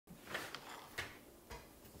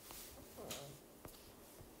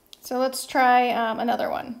So let's try another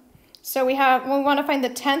one. So we want to find the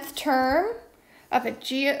 10th term of a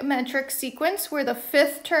geometric sequence where the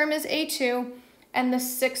 5th term is A2 and the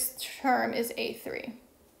 6th term is A3.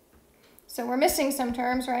 So we're missing some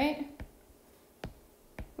terms, right?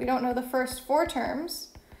 We don't know the first 4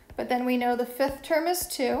 terms, but then we know the 5th term is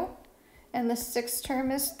 2 and the 6th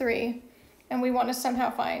term is 3. And we want to somehow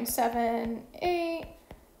find 7, 8,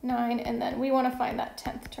 9, and then we want to find that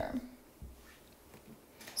 10th term.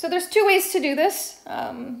 So there's 2 ways to do this.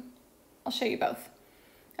 I'll show you both.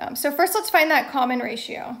 So first let's find that common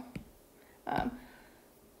ratio.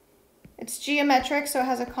 It's geometric, so it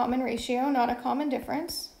has a common ratio, not a common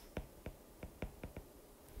difference.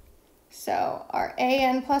 So our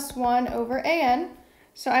an plus 1 over an.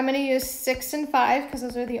 So I'm going to use 6 and 5 because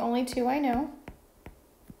those are the only 2 I know.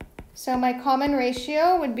 So my common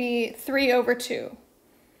ratio would be 3 over 2.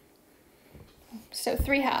 So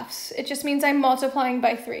 3/2. It just means I'm multiplying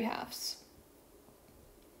by 3/2.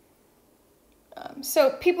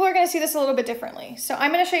 So people are going to see this a little bit differently. So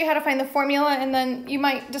I'm going to show you how to find the formula, and then you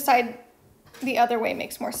might decide the other way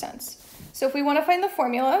makes more sense. So if we want to find the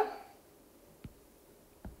formula,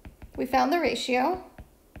 we found the ratio,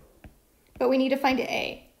 but we need to find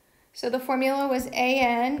a. So the formula was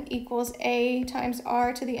an equals a times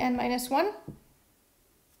r to the n minus 1.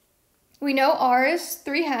 We know r is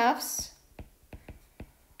 3/2.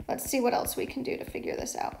 Let's see what else we can do to figure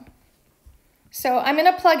this out. So I'm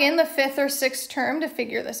going to plug in the 5th or 6th term to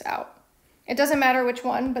figure this out. It doesn't matter which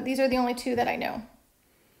one, but these are the only 2 that I know.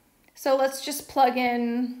 So let's just plug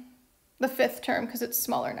in the 5th term because it's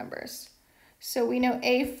smaller numbers. So we know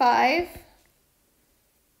a5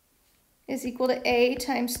 is equal to a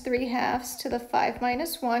times 3/2 to the 5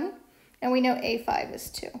 minus 1, and we know a5 is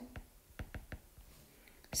 2.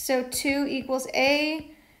 So 2 equals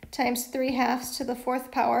a times 3/2 to the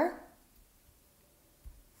 4th power.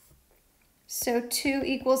 So 2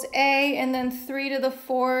 equals a, and then 3 to the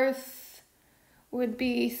 4th would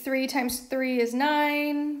be 3 times 3 is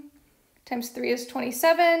 9, times 3 is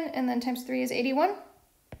 27, and then times 3 is 81.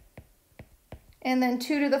 And then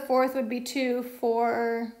 2 to the 4th would be 2,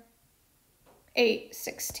 4, 8,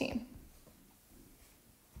 16.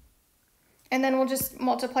 And then we'll just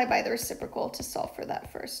multiply by the reciprocal to solve for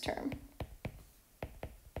that first term.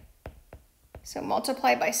 So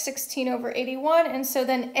multiply by 16 over 81, and so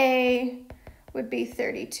then a would be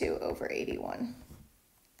 32 over 81.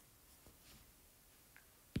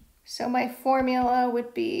 So my formula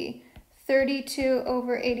would be 32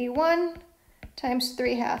 over 81 times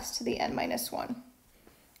 3/2 to the n minus 1.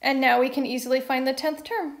 And now we can easily find the 10th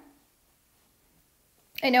term.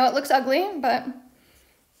 I know it looks ugly, but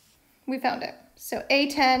we found it. So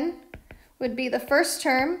a10 would be the first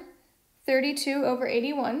term, 32 over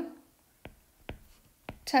 81,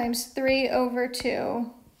 times 3 over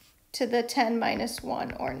 2 to the 10 minus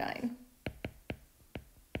 1, or 9.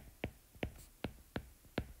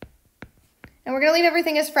 And we're going to leave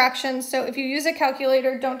everything as fractions, so if you use a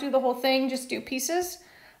calculator, don't do the whole thing, just do pieces.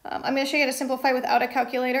 I'm going to show you how to simplify without a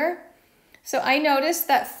calculator. So I noticed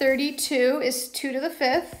that 32 is 2 to the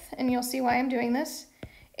 5th, and you'll see why I'm doing this.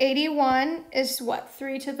 81 is what,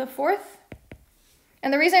 3 to the 4th?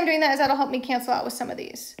 And the reason I'm doing that is that'll help me cancel out with some of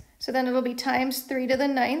these. So then it'll be times 3 to the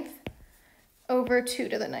 9th over 2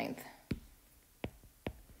 to the 9th.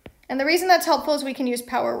 And the reason that's helpful is we can use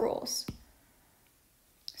power rules.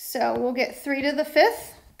 So we'll get 3 to the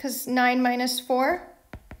 5th, because 9 minus 4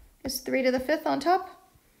 is 3 to the 5th on top.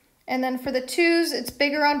 And then for the 2's, it's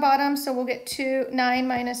bigger on bottom, so we'll get 9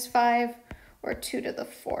 minus 5, or 2 to the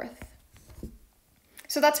 4th.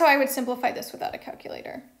 So that's how I would simplify this without a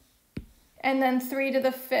calculator. And then 3 to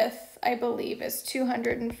the 5th, I believe, is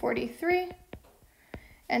 243.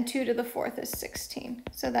 And 2 to the 4th is 16.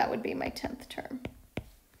 So that would be my 10th term.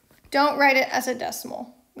 Don't write it as a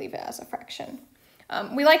decimal. Leave it as a fraction.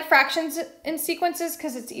 We like fractions in sequences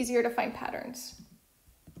because it's easier to find patterns.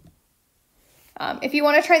 If you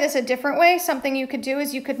want to try this a different way, something you could do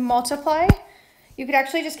is you could multiply. You could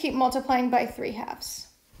actually just keep multiplying by 3/2.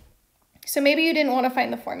 So maybe you didn't want to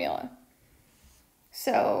find the formula.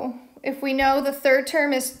 So if we know the 3rd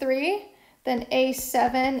term is 3, then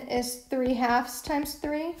a7 is 3/2 times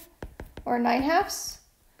 3, or 9/2.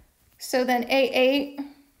 So then a8,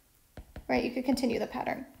 right, you could continue the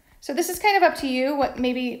pattern. So this is kind of up to you, what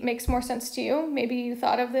maybe makes more sense to you. Maybe you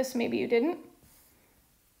thought of this, maybe you didn't.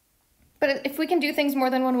 But if we can do things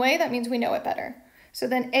more than one way, that means we know it better. So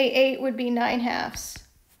then a8 would be 9/2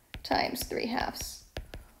 times 3/2,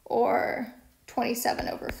 or 27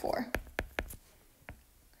 over 4.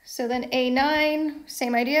 So then a9,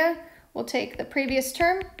 same idea. We'll take the previous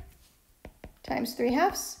term times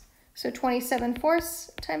 3/2. So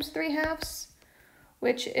 27/4 times 3/2,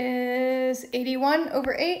 which is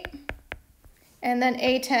 81/8. And then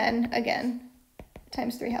A10 again,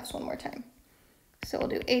 times 3/2 one more time. So we'll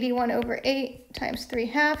do 81/8 times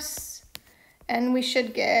 3/2, and we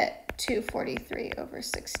should get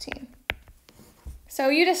 243/16. So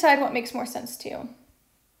you decide what makes more sense to you.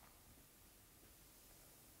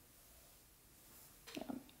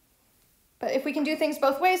 But if we can do things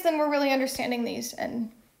both ways, then we're really understanding these,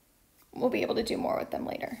 and we'll be able to do more with them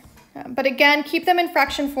later. But again, keep them in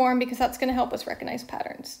fraction form because that's going to help us recognize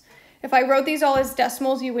patterns. If I wrote these all as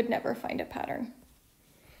decimals, you would never find a pattern.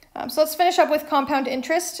 So let's finish up with compound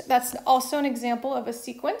interest. That's also an example of a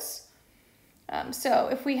sequence. So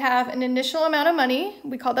if we have an initial amount of money,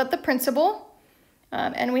 we call that the principal,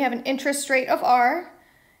 and we have an interest rate of R,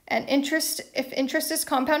 and if interest is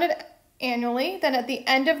compounded annually, then at the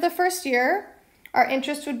end of the first year, our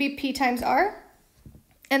interest would be P times R,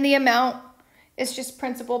 and the amount is just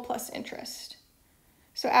principal plus interest.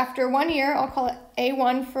 So after 1 year, I'll call it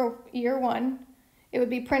A1 for year 1, it would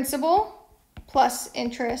be principal plus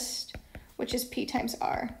interest, which is P times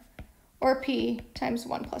R, or P times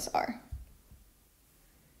 1 plus R.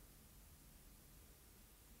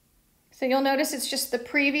 So you'll notice it's just the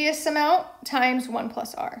previous amount times 1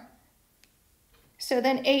 plus R. So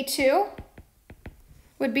then A2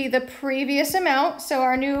 would be the previous amount. So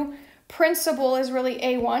our new principal is really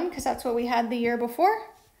A1 because that's what we had the year before,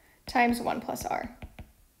 times 1 plus R.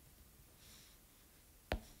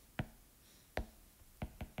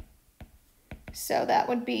 So that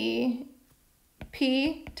would be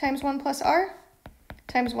P times 1 plus R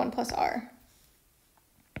times 1 plus R.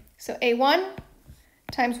 So A1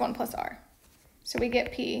 times 1 plus R. So we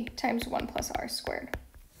get P times 1 plus R squared.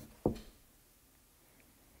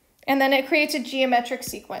 And then it creates a geometric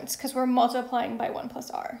sequence because we're multiplying by 1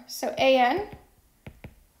 plus R. So AN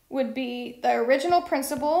would be the original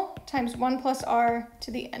principal times 1 plus R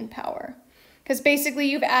to the n power. Because basically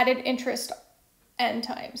you've added interest n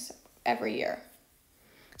times every year.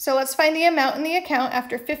 So let's find the amount in the account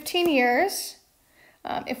after 15 years.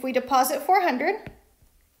 If we deposit 400,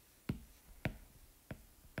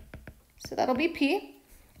 so that'll be P,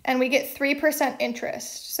 and we get 3%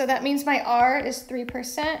 interest. So that means my R is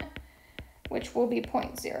 3%, which will be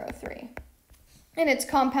 0.03. And it's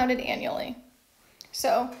compounded annually.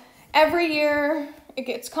 So every year it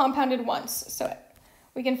gets compounded once. So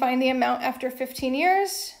we can find the amount after 15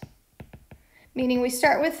 years, meaning we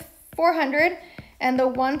start with 400, and the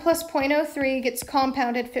 1 plus 0.03 gets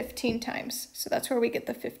compounded 15 times. So that's where we get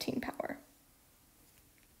the 15 power.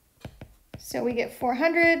 So we get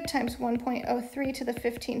 400 times 1.03 to the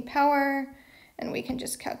 15 power, and we can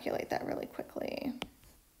just calculate that really quickly.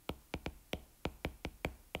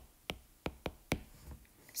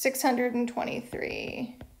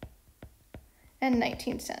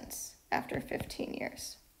 623.19 after 15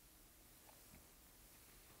 years.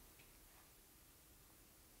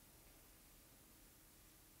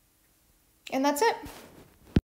 And that's it.